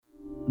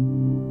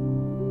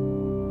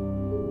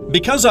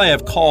Because I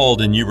have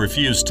called and you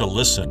refuse to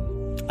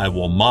listen, I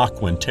will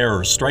mock when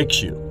terror strikes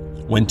you.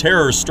 When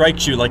terror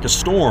strikes you like a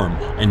storm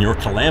and your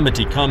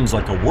calamity comes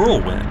like a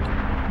whirlwind.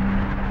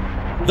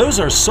 Those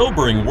are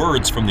sobering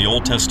words from the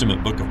Old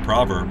Testament book of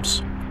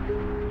Proverbs.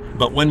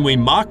 But when we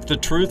mock the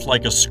truth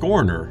like a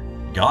scorner,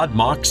 God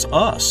mocks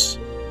us.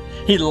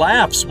 He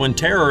laughs when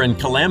terror and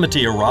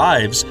calamity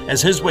arrives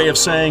as his way of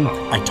saying,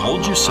 "I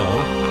told you so."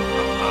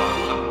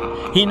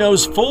 He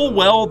knows full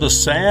well the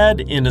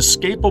sad,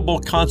 inescapable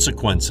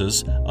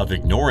consequences of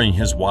ignoring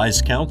his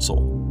wise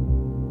counsel.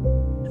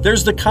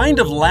 There's the kind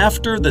of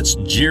laughter that's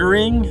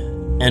jeering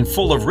and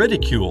full of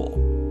ridicule.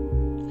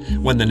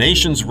 When the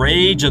nations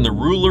rage and the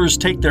rulers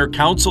take their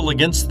counsel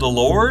against the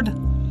Lord,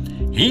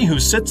 he who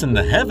sits in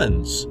the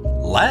heavens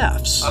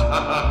laughs.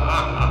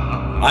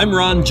 I'm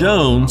Ron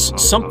Jones.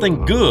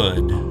 Something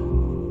Good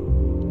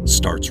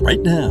starts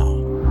right now.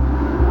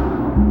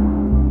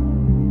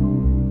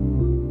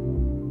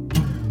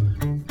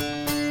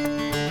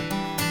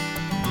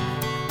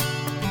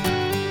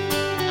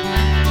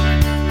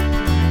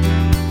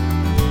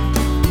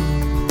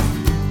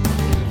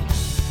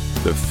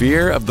 The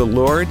fear of the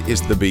Lord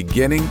is the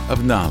beginning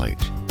of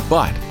knowledge,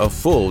 but a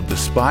fool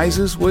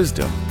despises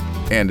wisdom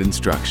and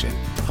instruction.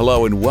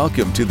 Hello and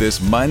welcome to this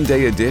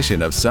Monday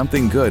edition of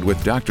Something Good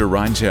with Dr.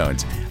 Ron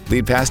Jones,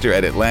 lead pastor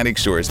at Atlantic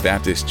Shores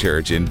Baptist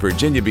Church in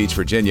Virginia Beach,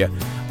 Virginia.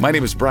 My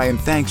name is Brian.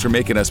 Thanks for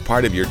making us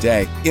part of your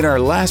day. In our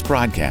last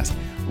broadcast,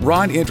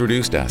 Ron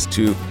introduced us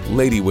to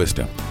Lady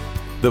Wisdom.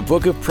 The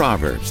book of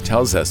Proverbs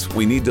tells us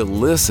we need to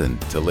listen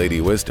to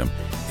Lady Wisdom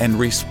and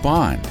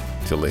respond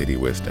to Lady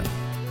Wisdom.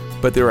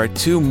 But there are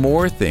two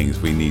more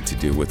things we need to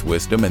do with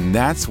wisdom, and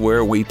that's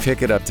where we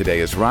pick it up today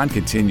as Ron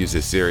continues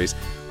his series,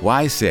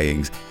 Wise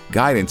Sayings,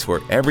 Guidance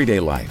for Everyday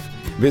Life.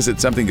 Visit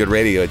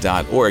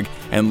somethinggoodradio.org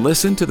and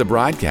listen to the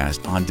broadcast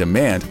on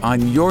demand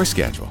on your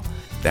schedule.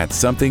 That's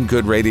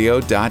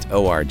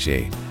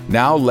somethinggoodradio.org.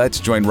 Now let's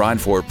join Ron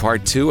for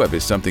part 2 of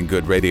his Something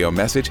Good Radio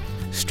message,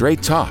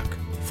 Straight Talk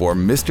for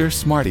Mr.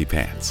 Smarty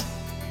Pants.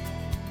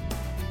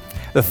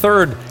 The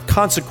third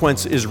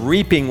consequence is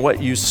reaping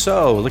what you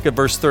sow. Look at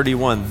verse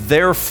 31.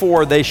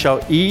 Therefore they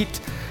shall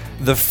eat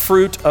the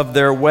fruit of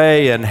their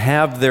way and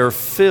have their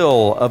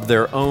fill of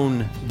their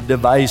own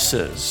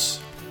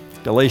devices.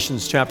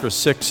 Galatians chapter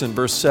 6 and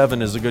verse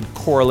 7 is a good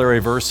corollary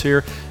verse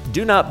here.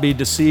 Do not be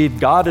deceived.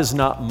 God is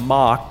not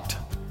mocked.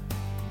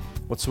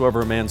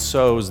 Whatsoever a man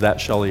sows, that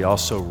shall he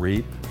also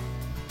reap.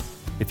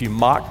 If you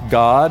mock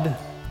God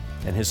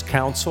and his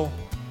counsel,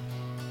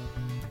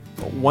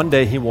 one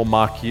day he will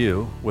mock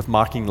you with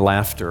mocking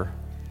laughter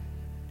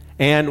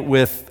and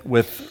with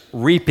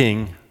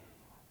reaping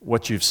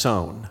what you've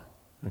sown.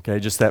 Okay,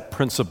 just that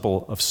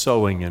principle of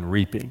sowing and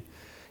reaping.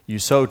 You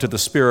sow to the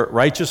Spirit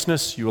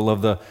righteousness, you will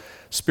of the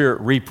Spirit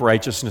reap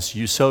righteousness.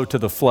 You sow to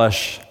the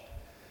flesh,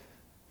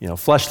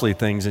 fleshly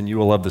things, and you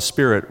will of the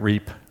Spirit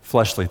reap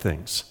fleshly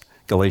things,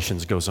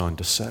 Galatians goes on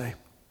to say.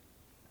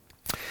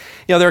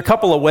 There are a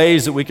couple of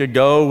ways that we could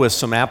go with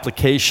some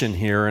application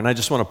here, and I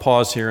just want to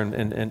pause here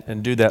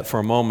and do that for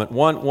a moment.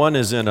 One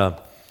is in a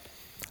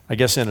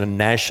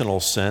national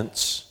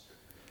sense,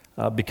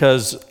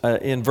 because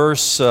in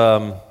verse,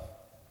 what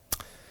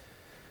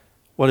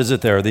is it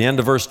there? The end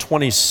of verse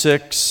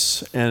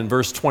 26 and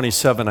verse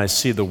 27, I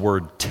see the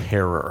word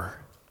terror.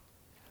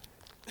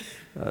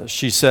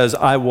 She says,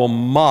 I will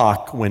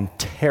mock when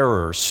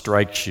terror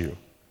strikes you.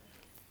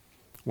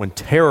 When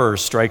terror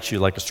strikes you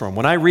like a storm.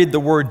 When I read the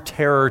word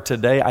terror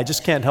today, I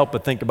just can't help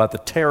but think about the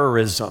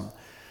terrorism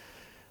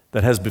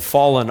that has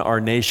befallen our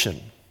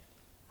nation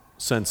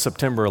since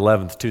September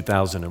 11th,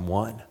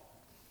 2001.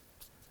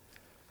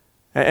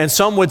 And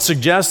some would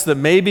suggest that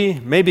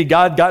maybe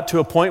God got to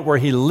a point where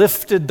he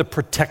lifted the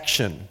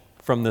protection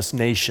from this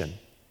nation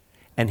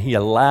and he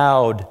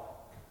allowed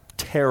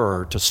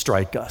terror to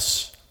strike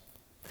us.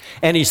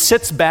 And he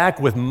sits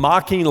back with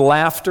mocking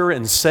laughter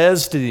and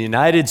says to the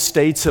United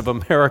States of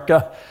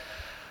America,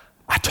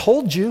 I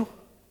told you.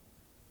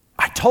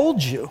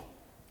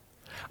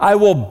 I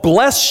will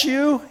bless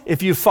you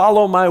if you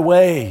follow my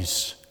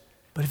ways.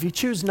 But if you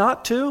choose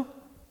not to,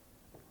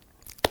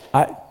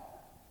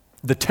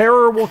 the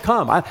terror will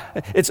come.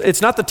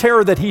 It's not the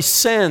terror that he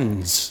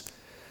sends,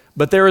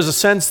 but there is a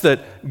sense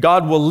that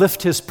God will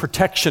lift his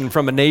protection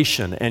from a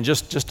nation and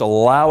just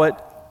allow it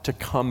to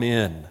come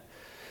in.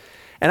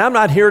 And I'm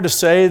not here to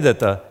say that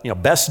the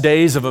best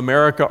days of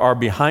America are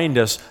behind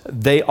us.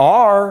 They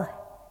are,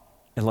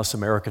 unless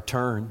America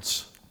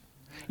turns.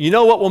 You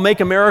know what will make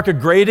America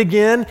great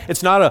again?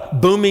 It's not a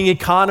booming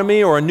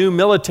economy or a new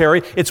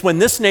military. It's when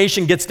this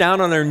nation gets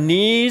down on their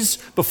knees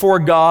before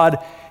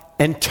God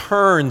and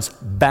turns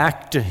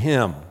back to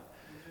him.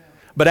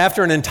 But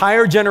after an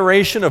entire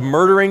generation of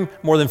murdering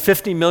more than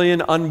 50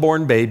 million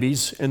unborn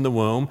babies in the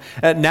womb,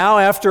 now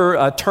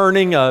after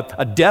turning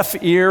a deaf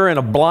ear and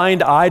a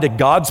blind eye to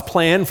God's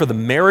plan for the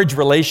marriage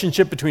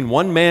relationship between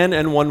one man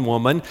and one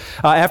woman,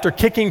 after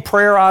kicking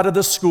prayer out of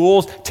the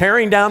schools,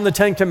 tearing down the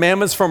Ten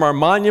Commandments from our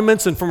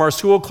monuments and from our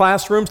school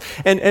classrooms,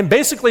 and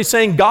basically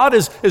saying God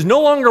is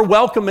no longer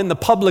welcome in the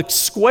public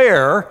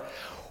square,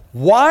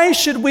 Why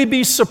should we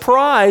be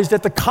surprised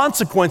at the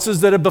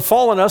consequences that have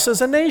befallen us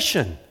as a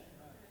nation?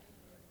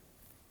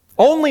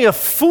 Only a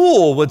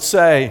fool would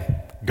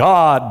say,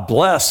 God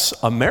bless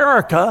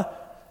America.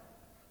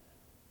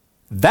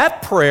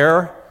 That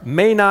prayer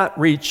may not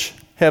reach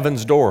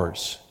heaven's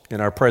doors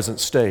in our present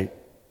state.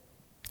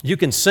 You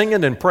can sing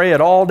it and pray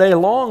it all day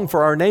long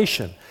for our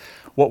nation.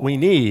 What we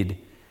need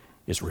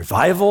is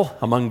revival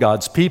among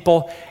God's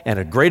people and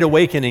a great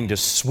awakening to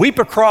sweep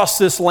across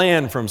this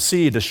land from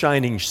sea to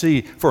shining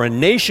sea for a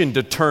nation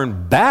to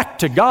turn back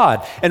to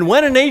God. And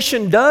when a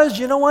nation does,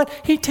 you know what?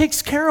 He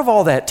takes care of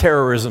all that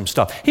terrorism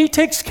stuff. He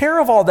takes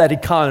care of all that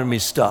economy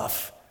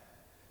stuff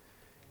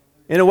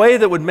in a way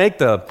that would make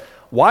the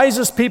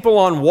wisest people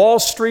on Wall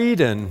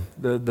Street and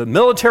the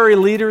military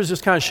leaders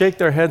just kind of shake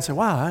their heads and say,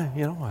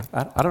 wow,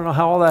 I don't know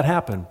how all that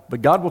happened,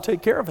 but God will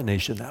take care of a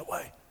nation that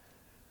way.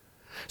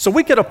 So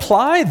we could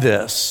apply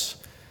this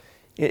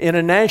in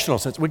a national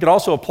sense. We could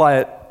also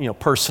apply it,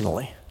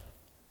 personally.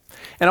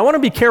 And I want to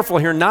be careful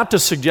here not to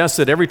suggest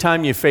that every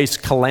time you face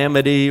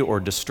calamity or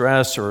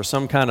distress or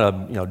some kind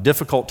of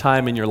difficult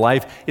time in your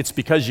life, it's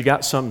because you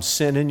got some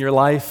sin in your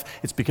life.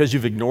 It's because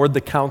you've ignored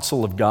the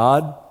counsel of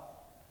God.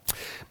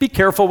 Be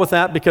careful with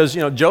that because,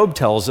 Job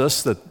tells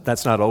us that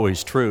that's not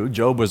always true.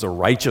 Job was a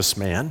righteous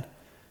man.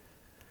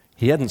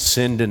 He hadn't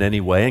sinned in any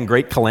way, and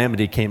great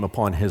calamity came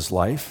upon his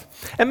life.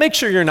 And make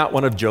sure you're not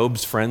one of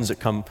Job's friends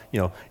that come,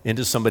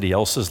 into somebody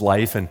else's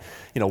life and,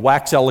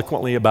 wax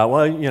eloquently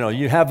about,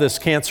 you have this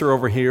cancer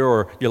over here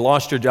or you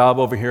lost your job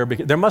over here.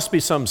 There must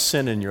be some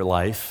sin in your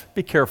life.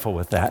 Be careful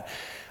with that.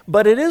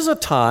 But it is a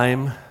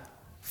time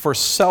for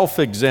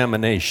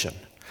self-examination.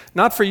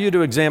 Not for you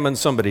to examine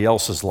somebody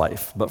else's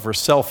life, but for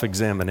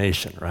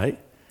self-examination, right?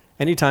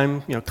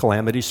 Anytime,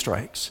 calamity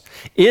strikes.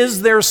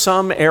 Is there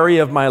some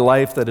area of my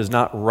life that is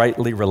not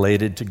rightly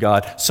related to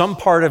God? Some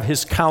part of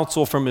His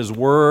counsel from His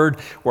Word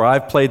where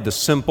I've played the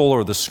simple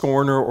or the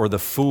scorner or the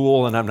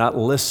fool and I've not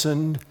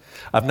listened?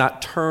 I've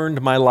not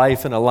turned my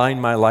life and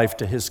aligned my life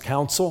to His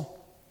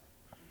counsel?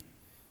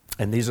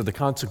 And these are the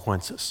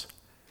consequences.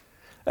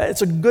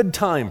 It's a good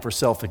time for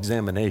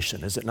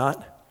self-examination, is it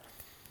not?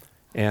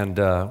 And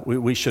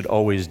we should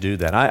always do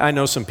that. I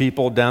know some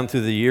people down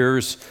through the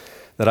years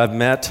that I've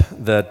met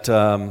that,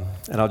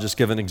 and I'll just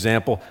give an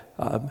example,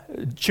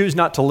 choose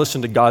not to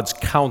listen to God's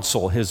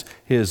counsel, his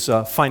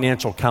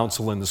financial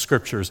counsel in the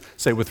Scriptures,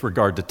 say with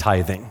regard to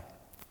tithing.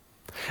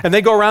 And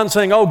they go around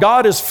saying, oh,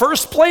 God is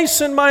first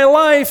place in my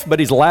life, but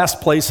He's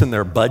last place in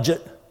their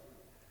budget.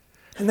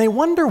 And they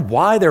wonder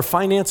why their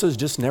finances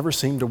just never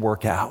seem to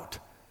work out.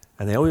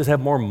 And they always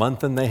have more month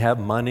than they have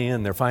money,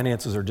 and their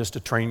finances are just a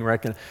train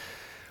wreck.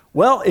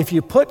 Well, if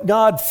you put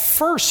God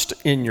first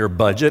in your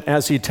budget,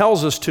 as He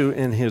tells us to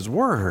in His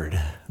Word,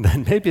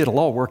 then maybe it'll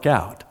all work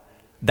out.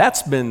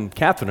 That's been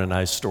Catherine and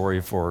I's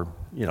story for,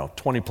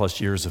 20 plus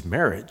years of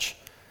marriage,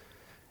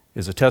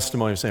 is a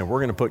testimony of saying we're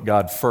going to put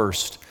God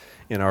first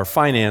in our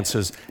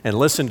finances and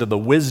listen to the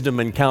wisdom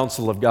and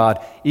counsel of God,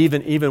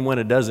 even when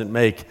it doesn't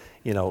make,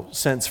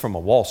 sense from a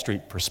Wall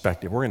Street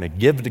perspective. We're going to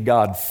give to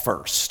God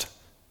first,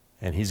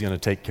 and He's going to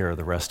take care of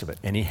the rest of it.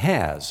 And He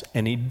has,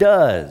 and He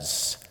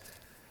does.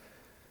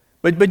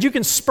 But you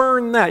can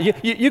spurn that.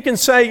 You can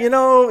say,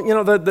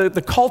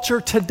 the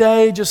culture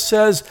today just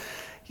says,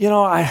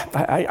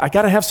 I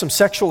got to have some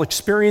sexual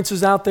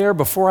experiences out there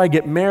before I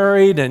get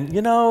married. And,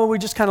 we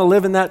just kind of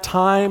live in that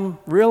time.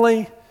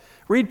 Really?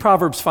 Read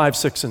Proverbs 5,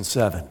 6, and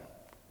 7.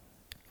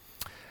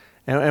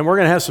 And we're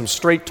going to have some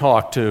straight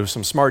talk to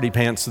some smarty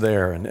pants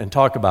there and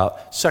talk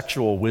about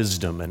sexual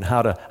wisdom and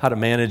how to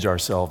manage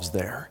ourselves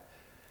there.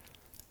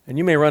 And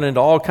you may run into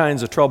all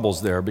kinds of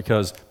troubles there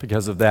because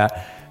of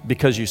that.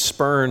 Because you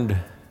spurned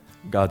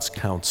God's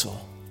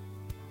counsel.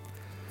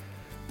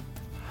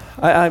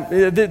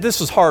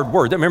 This is hard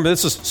word. Remember,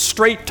 this is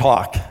straight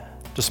talk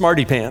to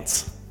smarty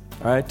pants,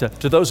 all right?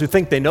 To those who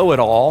think they know it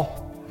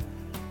all.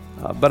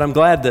 But I'm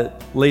glad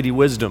that Lady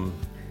Wisdom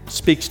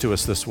speaks to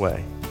us this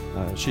way.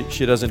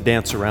 She doesn't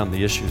dance around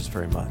the issues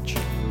very much.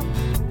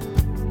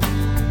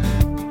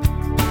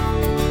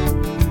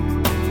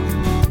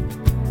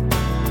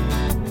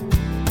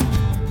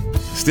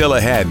 Still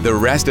ahead, the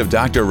rest of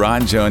Dr.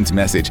 Ron Jones'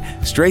 message,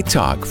 Straight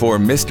Talk for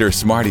Mr.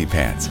 Smarty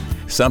Pants.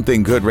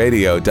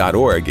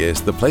 SomethingGoodRadio.org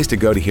is the place to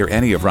go to hear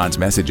any of Ron's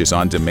messages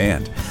on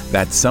demand.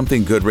 That's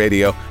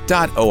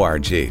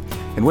SomethingGoodRadio.org.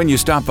 And when you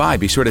stop by,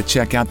 be sure to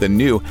check out the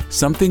new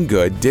Something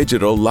Good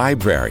digital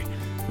library.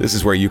 This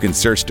is where you can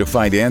search to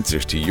find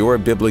answers to your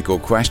biblical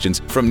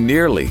questions from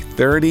nearly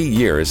 30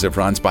 years of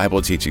Ron's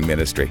Bible teaching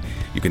ministry.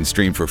 You can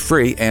stream for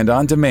free and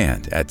on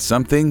demand at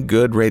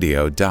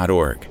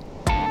SomethingGoodRadio.org.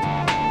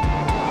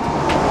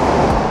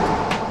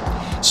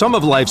 Some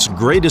of life's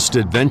greatest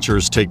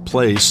adventures take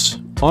place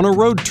on a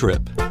road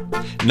trip.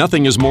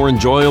 Nothing is more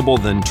enjoyable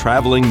than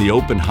traveling the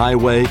open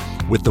highway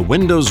with the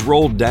windows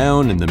rolled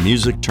down and the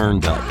music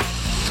turned up.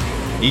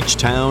 Each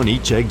town,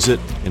 each exit,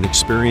 an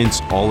experience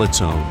all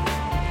its own.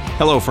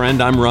 Hello,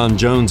 friend. I'm Ron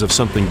Jones of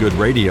Something Good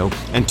Radio,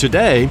 and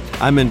today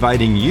I'm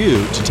inviting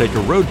you to take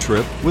a road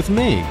trip with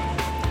me.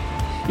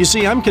 You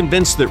see, I'm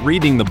convinced that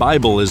reading the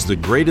Bible is the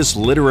greatest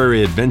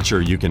literary adventure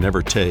you can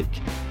ever take.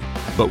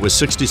 But with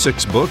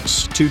 66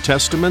 books, 2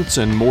 testaments,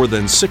 and more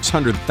than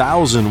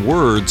 600,000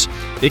 words,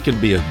 it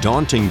can be a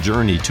daunting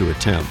journey to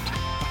attempt.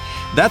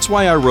 That's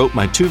why I wrote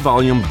my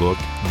 2-volume book,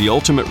 The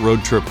Ultimate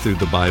Road Trip Through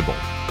the Bible,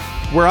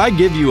 where I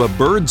give you a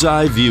bird's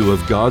eye view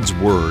of God's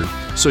Word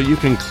so you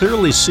can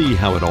clearly see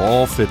how it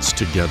all fits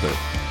together.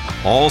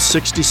 All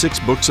 66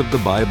 books of the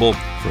Bible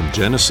from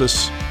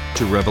Genesis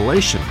to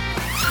Revelation.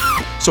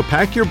 So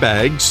pack your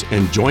bags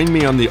and join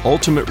me on the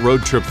ultimate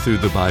road trip through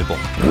the Bible.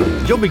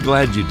 You'll be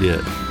glad you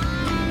did.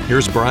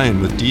 Here's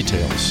Brian with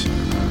details.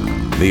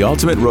 The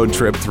Ultimate Road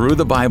Trip Through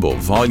the Bible,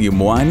 Volume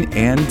 1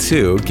 and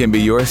 2 can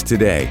be yours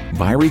today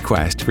by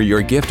request for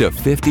your gift of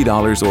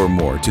 $50 or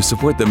more to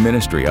support the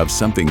ministry of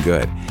Something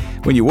Good.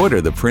 When you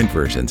order the print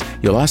versions,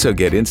 you'll also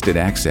get instant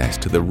access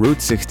to the Route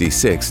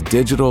 66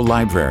 Digital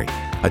Library,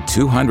 a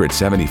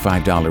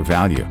 $275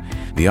 value.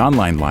 The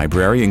online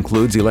library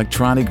includes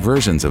electronic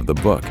versions of the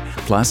book,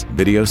 plus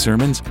video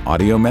sermons,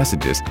 audio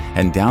messages,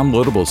 and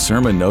downloadable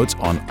sermon notes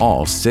on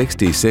all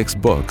 66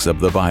 books of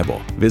the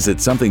Bible. Visit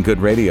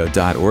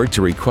somethinggoodradio.org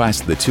to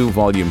request the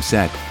 2-volume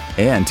set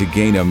and to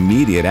gain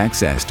immediate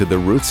access to the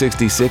Route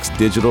 66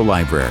 Digital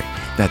Library.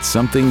 That's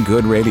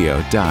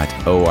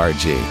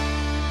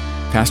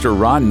somethinggoodradio.org. Pastor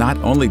Ron, not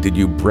only did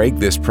you break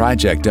this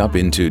project up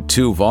into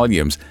 2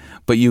 volumes,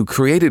 but you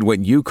created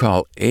what you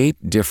call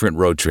 8 different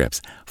road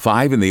trips,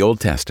 5 in the Old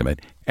Testament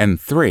and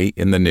 3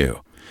 in the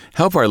New.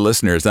 Help our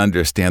listeners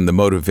understand the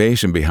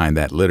motivation behind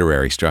that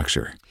literary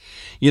structure.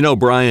 You know,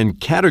 Brian,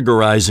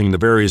 categorizing the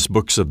various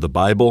books of the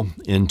Bible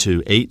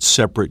into 8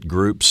 separate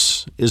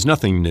groups is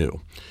nothing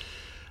new.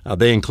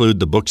 They include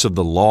the books of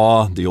the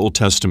law, the Old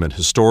Testament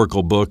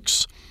historical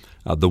books,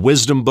 the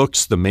wisdom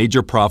books, the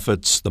major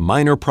prophets, the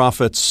minor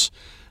prophets.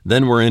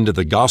 Then we're into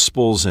the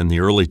Gospels and the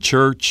early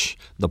church,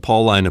 the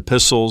Pauline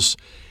epistles,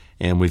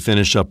 and we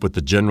finish up with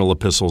the general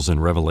epistles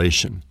and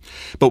Revelation.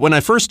 But when I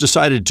first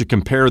decided to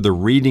compare the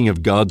reading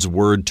of God's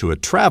Word to a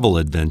travel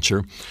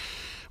adventure,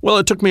 well,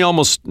 it took me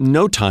almost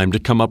no time to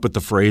come up with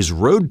the phrase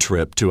road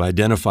trip to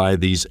identify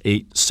these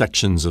 8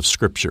 sections of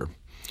Scripture.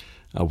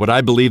 What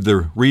I believe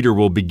the reader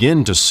will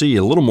begin to see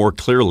a little more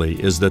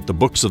clearly is that the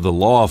books of the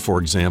law,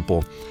 for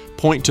example,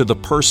 point to the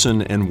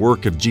person and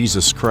work of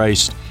Jesus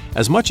Christ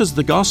as much as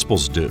the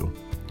Gospels do.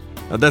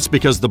 That's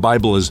because the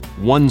Bible is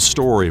one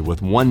story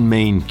with one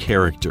main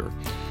character.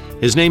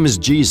 His name is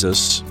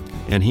Jesus,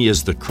 and he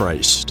is the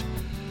Christ.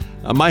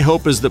 My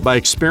hope is that by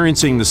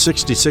experiencing the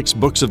 66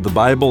 books of the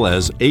Bible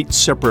as 8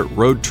 separate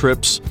road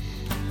trips,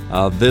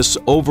 this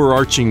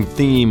overarching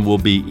theme will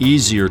be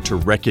easier to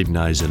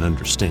recognize and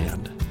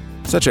understand.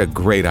 Such a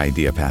great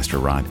idea, Pastor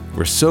Ron.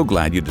 We're so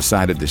glad you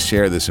decided to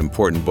share this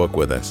important book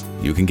with us.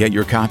 You can get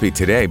your copy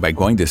today by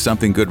going to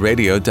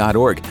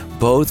somethinggoodradio.org.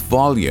 Both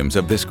volumes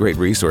of this great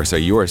resource are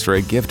yours for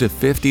a gift of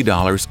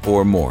 $50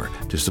 or more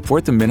to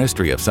support the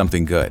ministry of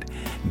Something Good.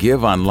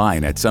 Give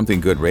online at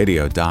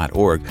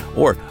somethinggoodradio.org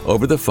or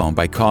over the phone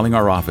by calling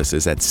our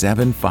offices at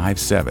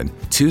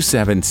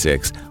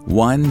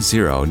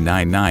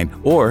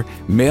 757-276-1099 or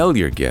mail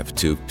your gift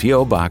to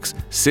P.O. Box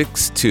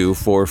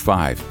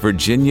 6245,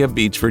 Virginia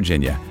Beach,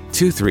 Virginia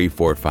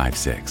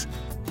 23456.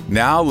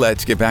 Now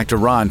let's get back to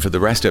Ron for the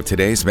rest of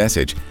today's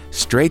message,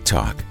 Straight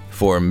Talk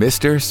for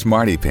Mr.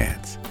 Smarty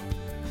Pants.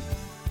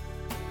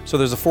 So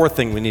there's a 4th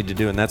thing we need to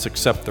do, and that's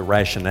accept the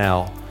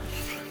rationale.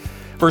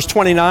 Verse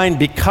 29,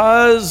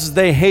 because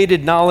they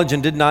hated knowledge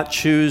and did not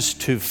choose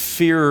to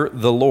fear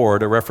the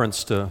Lord, a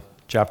reference to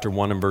chapter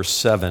 1 and verse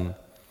 7,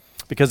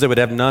 because they would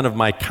have none of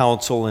my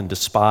counsel and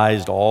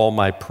despised all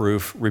my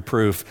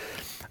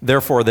reproof,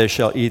 therefore they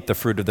shall eat the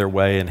fruit of their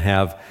way and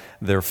have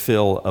their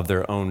fill of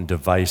their own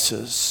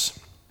devices.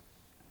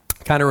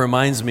 Kind of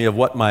reminds me of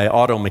what my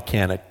auto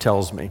mechanic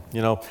tells me.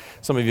 You know,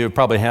 some of you have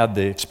probably had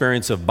the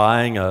experience of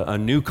buying a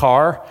new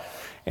car,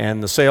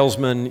 and the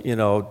salesman,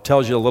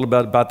 tells you a little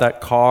bit about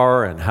that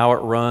car and how it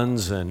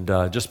runs, and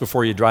just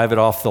before you drive it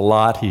off the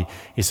lot, he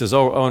says,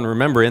 oh, and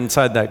remember,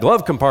 inside that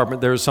glove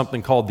compartment, there's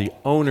something called the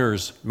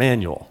owner's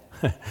manual.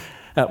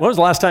 When was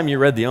the last time you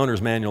read the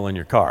owner's manual in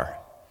your car?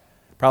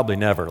 Probably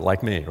never,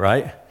 like me,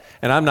 right?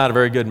 And I'm not a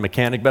very good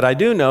mechanic, but I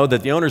do know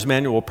that the owner's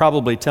manual will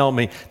probably tell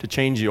me to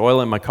change the oil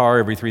in my car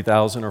every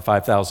 3,000 or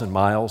 5,000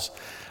 miles.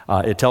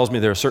 It tells me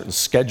there are certain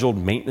scheduled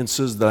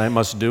maintenances that I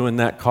must do in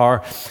that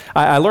car.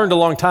 I learned a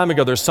long time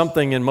ago there's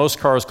something in most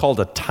cars called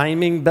a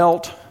timing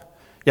belt.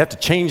 You have to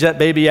change that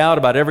baby out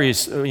about every,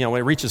 when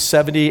it reaches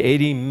 70,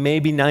 80,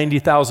 maybe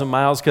 90,000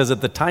 miles, because if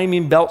the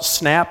timing belt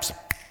snaps,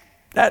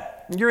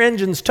 your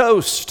engine's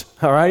toast,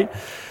 all right?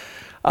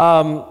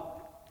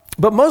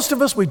 But most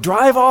of us, we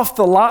drive off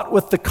the lot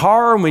with the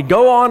car and we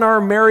go on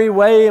our merry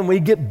way and we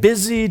get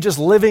busy just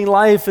living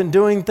life and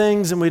doing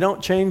things, and we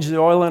don't change the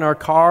oil in our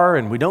car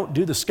and we don't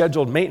do the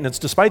scheduled maintenance,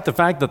 despite the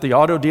fact that the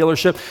auto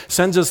dealership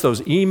sends us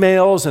those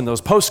emails and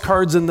those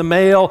postcards in the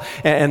mail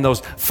and those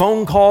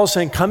phone calls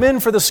saying, come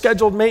in for the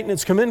scheduled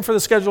maintenance, come in for the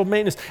scheduled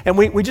maintenance. And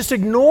we just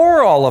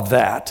ignore all of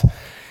that.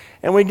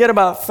 And we get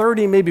about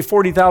 30, maybe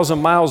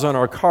 40,000 miles on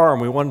our car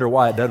and we wonder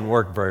why it doesn't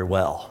work very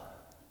well.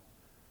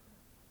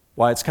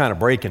 why it's kind of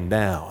breaking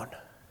down.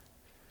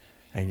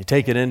 And you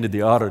take it into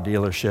the auto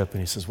dealership,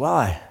 and he says, well,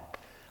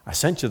 I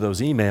sent you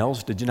those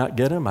emails. Did you not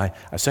get them? I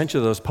sent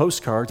you those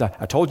postcards.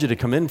 I told you to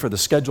come in for the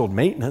scheduled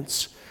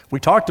maintenance. We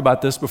talked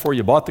about this before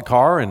you bought the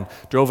car and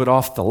drove it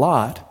off the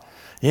lot.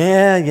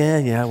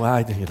 Yeah.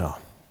 Well,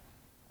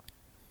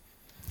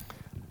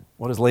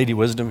 What does Lady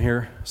Wisdom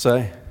here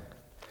say?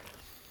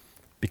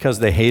 Because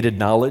they hated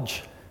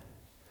knowledge,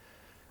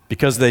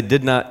 because they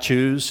did not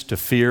choose to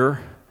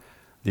fear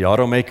the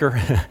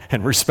automaker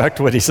and respect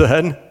what he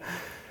said,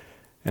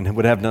 and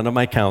would have none of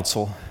my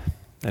counsel,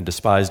 and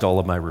despised all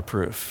of my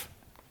reproof.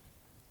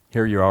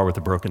 Here you are with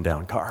a broken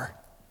down car.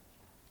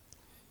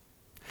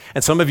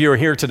 And some of you are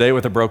here today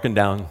with a broken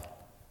down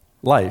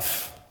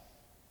life.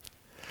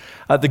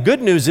 The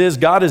good news is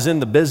God is in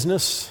the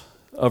business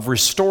of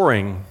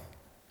restoring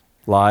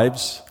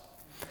lives.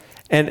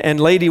 And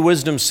Lady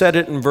Wisdom said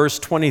it in verse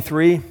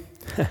 23.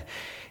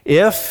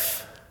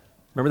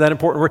 Remember that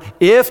important word?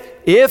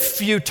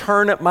 If you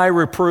turn at my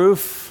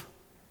reproof,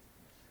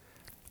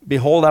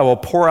 behold, I will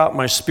pour out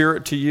my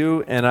spirit to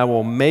you, and I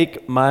will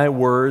make my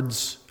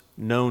words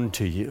known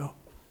to you.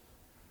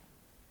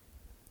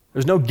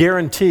 There's no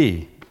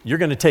guarantee you're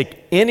going to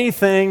take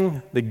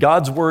anything that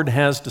God's word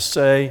has to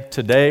say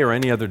today or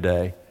any other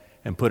day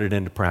and put it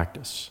into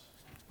practice.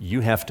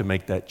 You have to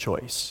make that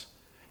choice.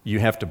 You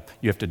have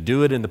to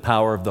do it in the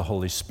power of the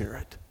Holy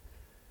Spirit.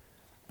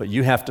 But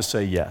you have to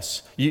say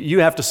yes. You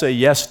have to say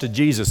yes to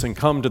Jesus and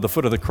come to the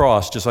foot of the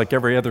cross just like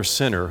every other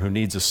sinner who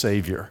needs a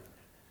Savior.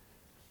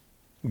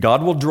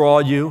 God will draw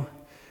you.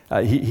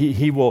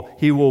 He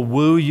will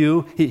woo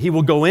you. He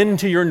will go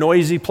into your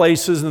noisy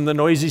places and the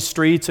noisy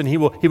streets, and he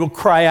will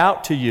cry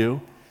out to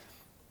you.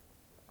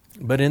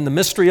 But in the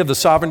mystery of the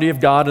sovereignty of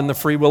God and the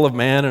free will of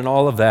man and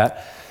all of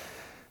that,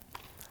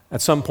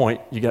 at some point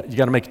you got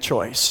to make a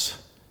choice.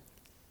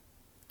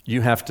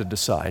 You have to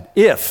decide.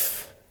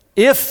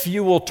 If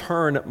you will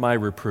turn at my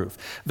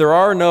reproof. There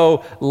are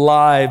no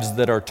lives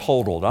that are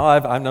totaled.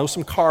 I know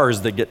some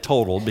cars that get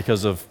totaled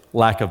because of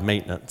lack of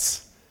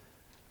maintenance.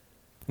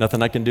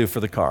 Nothing I can do for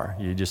the car.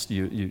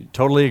 You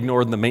totally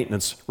ignored the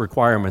maintenance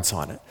requirements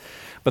on it.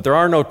 But there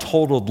are no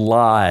totaled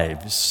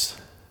lives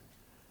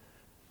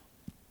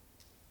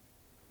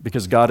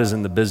because God is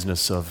in the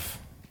business of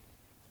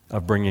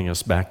bringing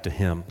us back to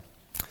Him.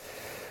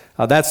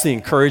 That's the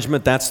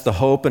encouragement, that's the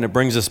hope, and it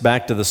brings us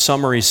back to the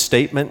summary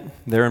statement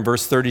there in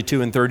verse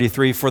 32 and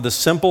 33. For the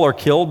simple are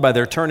killed by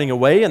their turning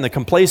away, and the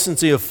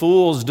complacency of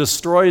fools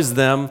destroys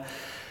them.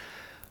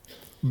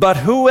 But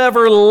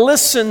whoever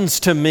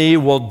listens to me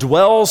will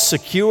dwell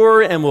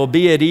secure and will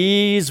be at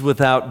ease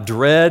without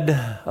dread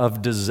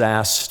of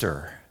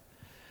disaster.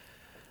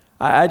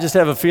 I just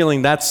have a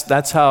feeling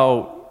that's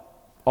how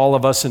all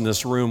of us in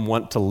this room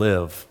want to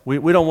live.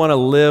 We don't want to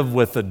live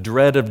with a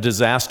dread of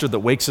disaster that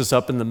wakes us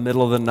up in the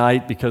middle of the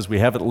night because we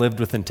haven't lived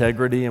with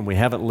integrity and we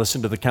haven't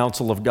listened to the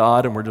counsel of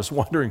God and we're just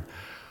wondering,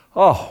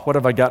 what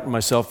have I gotten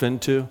myself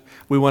into?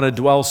 We want to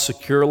dwell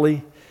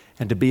securely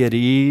and to be at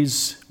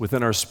ease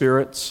within our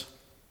spirits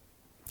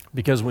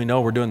because we know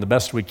we're doing the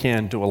best we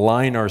can to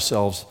align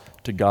ourselves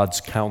to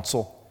God's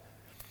counsel.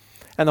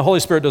 And the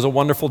Holy Spirit does a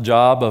wonderful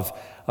job of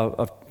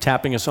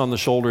tapping us on the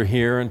shoulder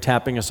here and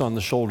tapping us on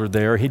the shoulder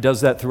there. He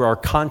does that through our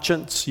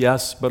conscience,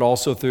 yes, but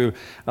also through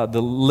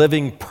the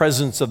living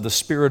presence of the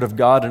Spirit of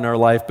God in our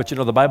life. But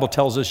the Bible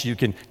tells us you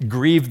can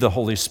grieve the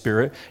Holy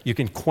Spirit, you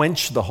can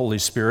quench the Holy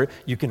Spirit,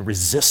 you can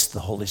resist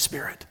the Holy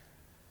Spirit.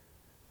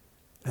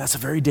 And that's a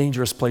very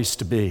dangerous place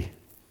to be.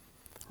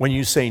 When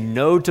you say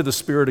no to the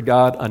Spirit of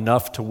God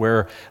enough to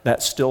where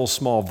that still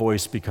small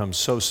voice becomes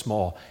so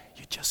small,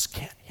 you just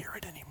can't hear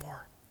it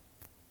anymore.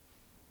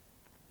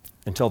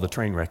 Until the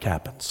train wreck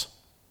happens.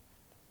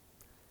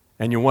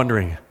 And you're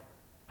wondering,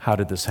 how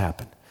did this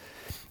happen?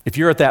 If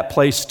you're at that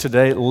place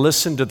today,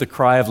 listen to the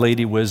cry of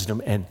Lady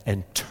Wisdom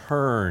and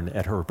turn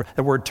at her.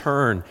 The word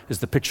turn is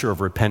the picture of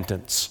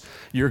repentance.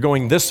 You're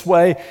going this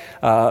way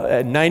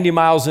at 90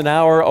 miles an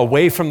hour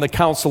away from the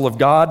counsel of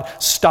God.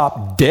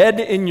 Stop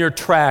dead in your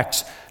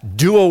tracks.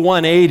 Do a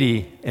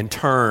 180 and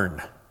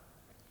turn.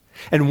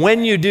 And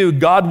when you do,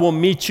 God will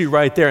meet you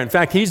right there. In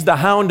fact, He's the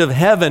hound of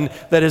heaven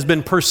that has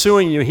been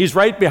pursuing you. He's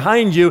right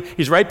behind you.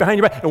 He's right behind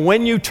your back. And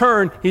when you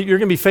turn, you're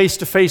going to be face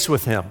to face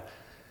with Him.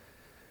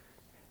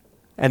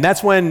 And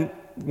that's when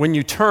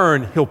you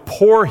turn, He'll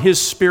pour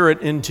His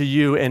Spirit into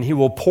you and He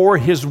will pour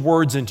His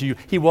words into you.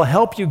 He will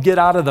help you get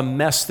out of the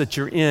mess that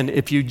you're in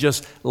if you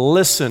just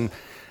listen,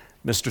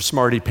 Mr.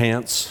 Smarty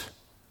Pants,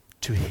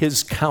 to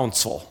His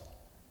counsel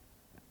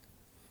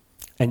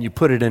and you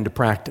put it into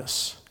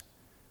practice.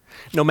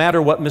 No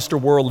matter what Mr.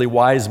 Worldly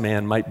Wise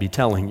Man might be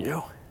telling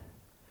you.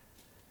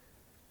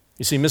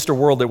 You see, Mr.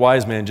 Worldly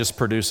Wise Man just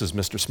produces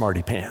Mr.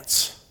 Smarty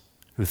Pants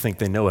who think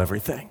they know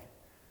everything.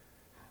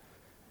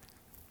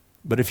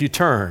 But if you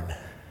turn,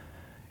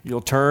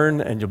 you'll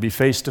turn and you'll be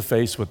face to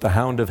face with the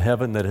hound of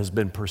heaven that has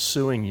been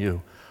pursuing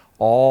you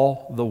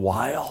all the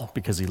while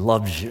because he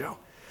loves you.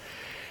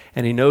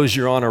 And he knows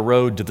you're on a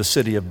road to the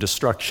city of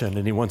destruction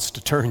and he wants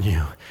to turn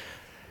you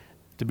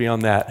to be on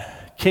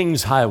that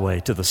King's Highway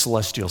to the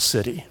celestial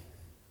city.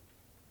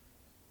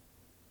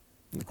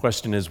 The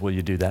question is, will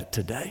you do that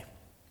today?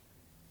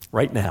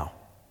 Right now.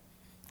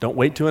 Don't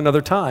wait till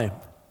another time.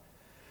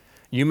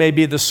 You may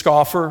be the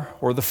scoffer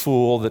or the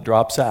fool that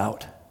drops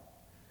out.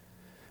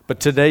 But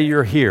today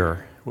you're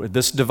here with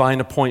this divine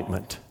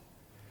appointment.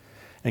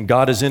 And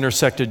God has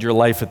intersected your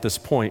life at this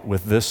point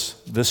with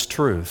this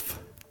truth.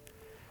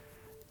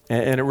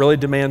 And it really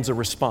demands a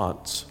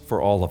response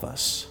for all of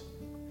us.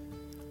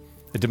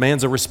 It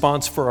demands a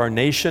response for our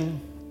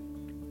nation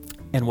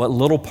and what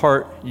little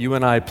part you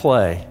and I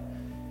play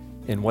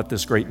in what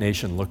this great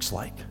nation looks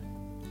like.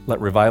 Let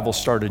revival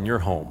start in your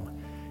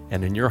home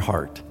and in your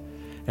heart,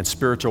 and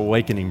spiritual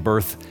awakening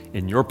birth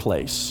in your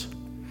place.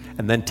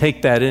 And then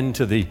take that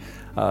into the,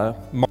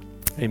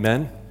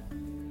 amen?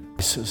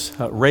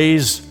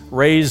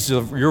 Raise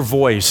your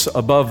voice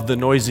above the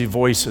noisy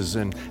voices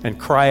and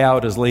cry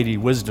out as Lady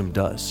Wisdom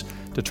does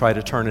to try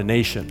to turn a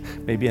nation,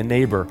 maybe a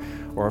neighbor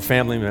or a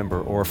family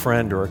member or a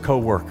friend or a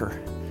coworker,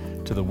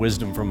 to the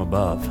wisdom from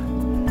above.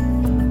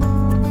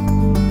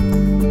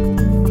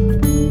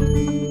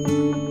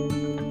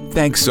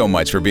 Thanks so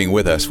much for being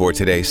with us for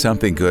today's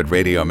Something Good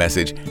radio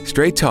message,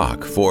 Straight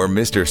Talk for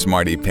Mr.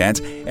 Smarty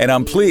Pants, and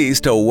I'm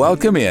pleased to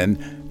welcome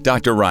in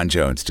Dr. Ron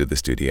Jones to the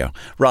studio.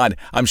 Ron,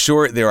 I'm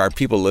sure there are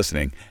people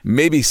listening,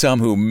 maybe some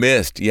who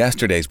missed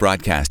yesterday's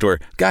broadcast or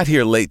got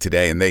here late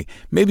today, and they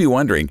may be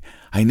wondering,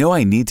 I know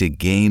I need to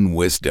gain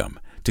wisdom,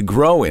 to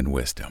grow in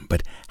wisdom,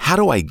 but how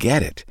do I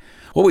get it?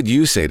 What would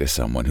you say to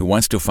someone who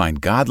wants to find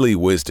godly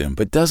wisdom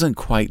but doesn't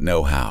quite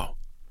know how?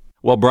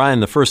 Well, Brian,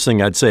 the first thing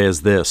I'd say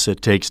is this: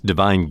 it takes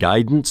divine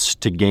guidance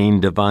to gain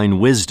divine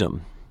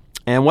wisdom.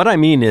 And what I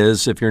mean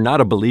is, if you're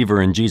not a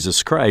believer in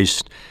Jesus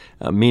Christ,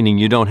 meaning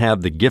you don't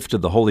have the gift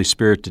of the Holy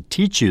Spirit to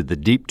teach you the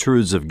deep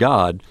truths of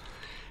God,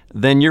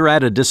 then you're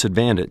at a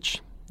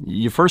disadvantage.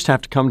 You first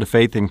have to come to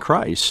faith in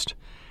Christ,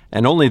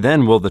 and only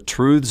then will the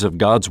truths of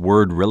God's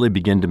Word really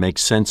begin to make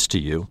sense to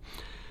you.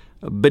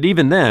 But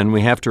even then,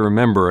 we have to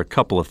remember a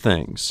couple of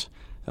things.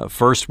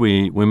 First,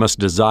 we must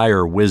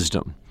desire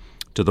wisdom,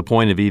 to the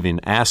point of even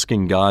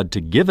asking God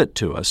to give it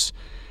to us.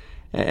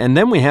 And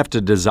then we have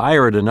to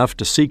desire it enough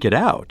to seek it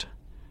out.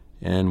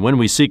 And when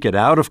we seek it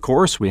out, of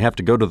course, we have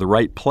to go to the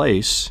right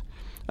place.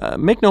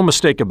 Make no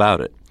mistake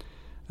about it.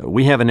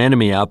 We have an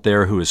enemy out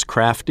there who is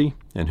crafty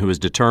and who is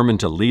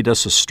determined to lead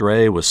us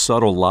astray with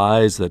subtle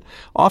lies that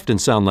often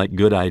sound like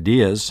good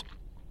ideas.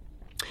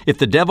 If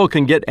the devil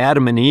can get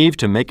Adam and Eve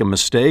to make a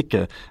mistake,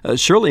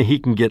 surely he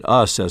can get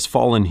us as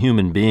fallen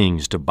human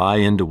beings to buy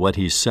into what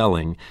he's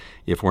selling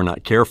if we're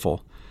not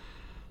careful.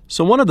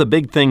 So one of the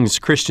big things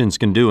Christians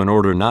can do in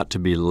order not to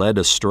be led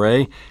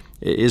astray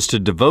is to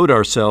devote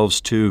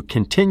ourselves to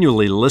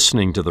continually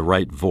listening to the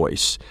right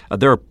voice.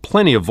 There are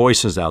plenty of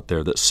voices out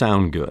there that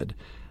sound good,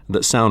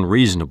 that sound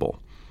reasonable.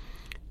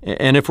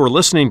 And if we're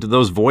listening to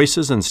those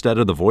voices instead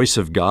of the voice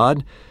of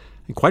God,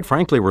 quite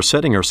frankly, we're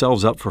setting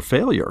ourselves up for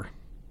failure.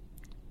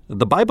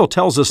 The Bible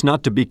tells us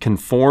not to be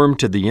conformed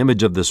to the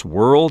image of this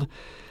world,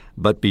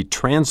 but be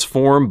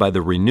transformed by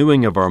the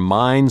renewing of our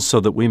minds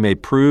so that we may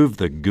prove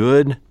the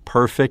good,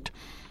 perfect,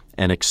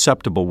 and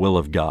acceptable will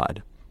of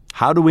God.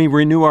 How do we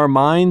renew our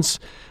minds?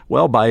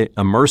 Well, by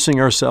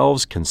immersing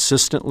ourselves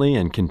consistently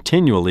and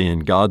continually in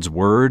God's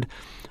Word,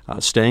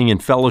 staying in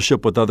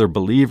fellowship with other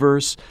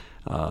believers,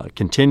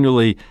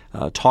 continually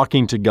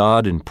talking to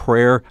God in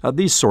prayer,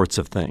 these sorts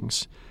of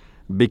things,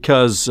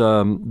 because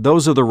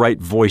those are the right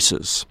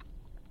voices.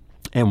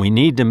 And we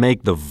need to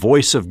make the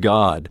voice of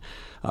God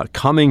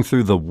coming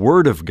through the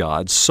Word of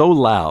God so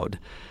loud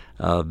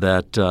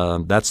that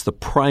that's the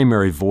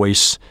primary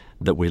voice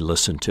that we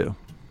listen to.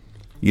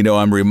 You know,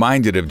 I'm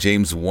reminded of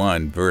James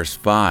 1, verse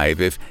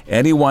 5. If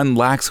anyone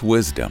lacks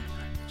wisdom,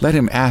 let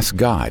him ask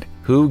God,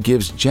 who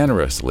gives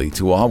generously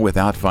to all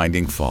without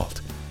finding fault,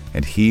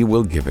 and He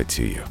will give it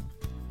to you.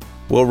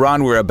 Well,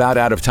 Ron, we're about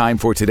out of time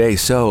for today,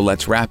 so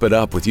let's wrap it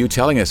up with you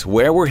telling us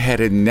where we're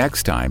headed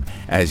next time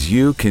as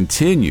you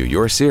continue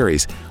your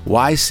series,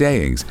 Wise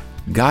Sayings,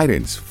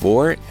 Guidance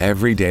for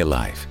Everyday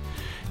Life.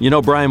 You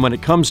know, Brian, when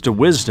it comes to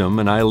wisdom,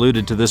 and I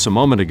alluded to this a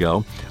moment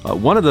ago,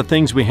 one of the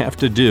things we have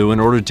to do in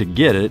order to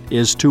get it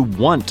is to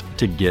want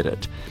to get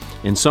it.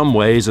 In some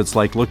ways, it's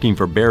like looking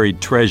for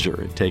buried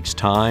treasure. It takes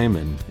time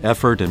and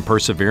effort and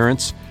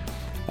perseverance.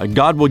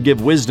 God will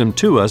give wisdom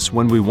to us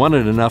when we want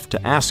it enough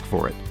to ask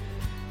for it.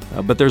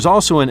 But there's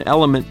also an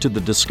element to the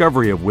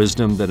discovery of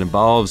wisdom that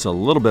involves a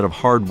little bit of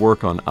hard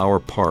work on our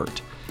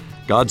part.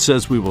 God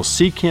says we will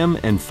seek Him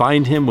and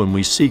find Him when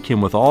we seek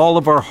Him with all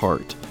of our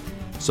heart.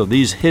 So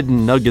these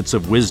hidden nuggets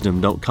of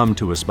wisdom don't come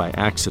to us by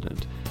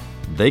accident.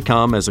 They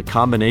come as a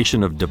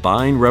combination of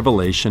divine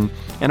revelation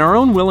and our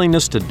own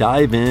willingness to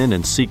dive in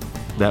and seek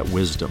that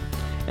wisdom.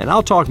 And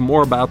I'll talk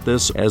more about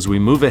this as we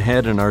move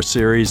ahead in our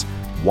series,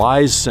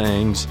 Wise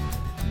Sayings,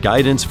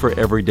 Guidance for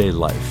Everyday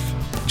Life.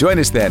 Join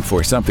us then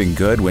for Something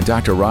Good when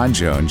Dr. Ron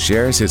Jones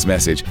shares his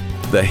message,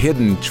 The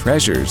Hidden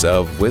Treasures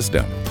of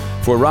Wisdom.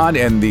 For Ron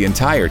and the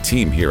entire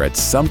team here at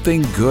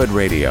Something Good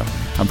Radio,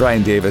 I'm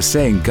Brian Davis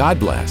saying God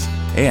bless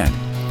and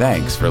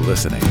thanks for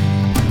listening.